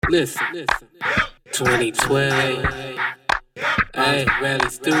Listen. 2012. Hey, Rally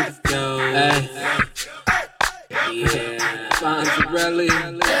Studio. Hey. Yeah. Dafonzarellis.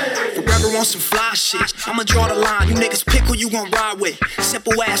 Forever on some fly shit. I'ma draw the line. You niggas pick who you gon' ride with.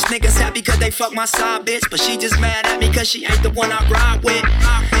 Simple ass niggas happy cause they fuck my side bitch, but she just mad at me cause she ain't the one I ride with.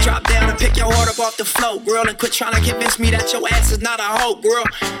 Drop down and pick your heart up off the floor, girl, and quit trying to convince me that your ass is not a hoe, girl.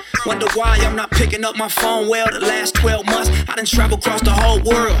 Wonder why I'm not picking up my phone well. The last 12 months I done traveled across the whole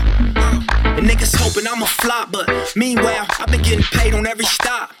world. The niggas hoping I'm a flop, but meanwhile, I've been getting paid on every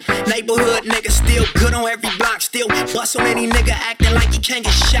stop. Neighborhood niggas still good on every block. Still bust on any nigga acting like he can't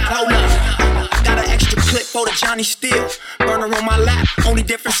get shot. Hold up, I got an extra clip for the Johnny Steel. Burner on my lap, only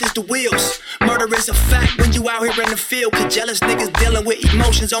difference is the wheels. Murder is a fact when you out here in the field. Cause jealous niggas dealing with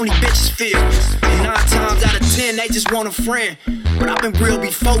emotions only bitches feel. And 9 times out of 10, they just want a friend. But I've been real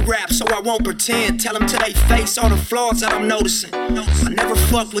before rap, so I won't pretend. Tell them to they face all the flaws that I'm noticing. I never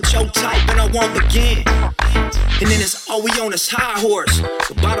fucked with your type and I won't begin. And then it's we on this high horse.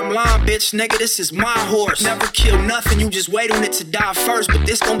 The bottom line, bitch, nigga, this is my horse. Never kill nothing, you just wait on it to die first. But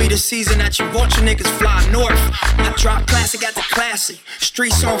this gon' be the season that you want your niggas fly north. I drop classic after classic.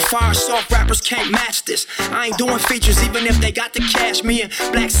 Streets on fire, soft rappers can't match this. I ain't doing features even if they got the cash. Me and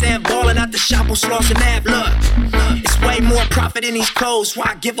Black Sam ballin' at the shop on Slauson Ave. Look, it's way more profit in these clothes. So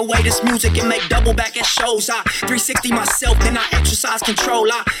I give away this music and make double back at shows. I 360 myself, then I exercise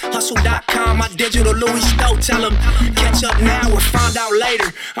control. I Hussel.com, my digital Louis Stowe. Tell them, catch up now or find out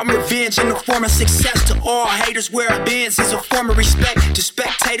later. I'm revenge in the form of success to all haters. Where I've been is a form of respect to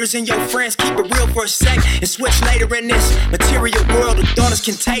spectators and your friends. Keep it real for a sec and switch later in this material world. The thought is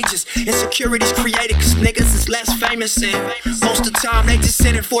contagious. Insecurity's created cause niggas is less famous. And most of the time they just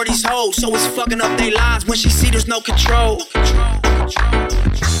sending for these hoes. So it's fucking up their lives when she see there's no control.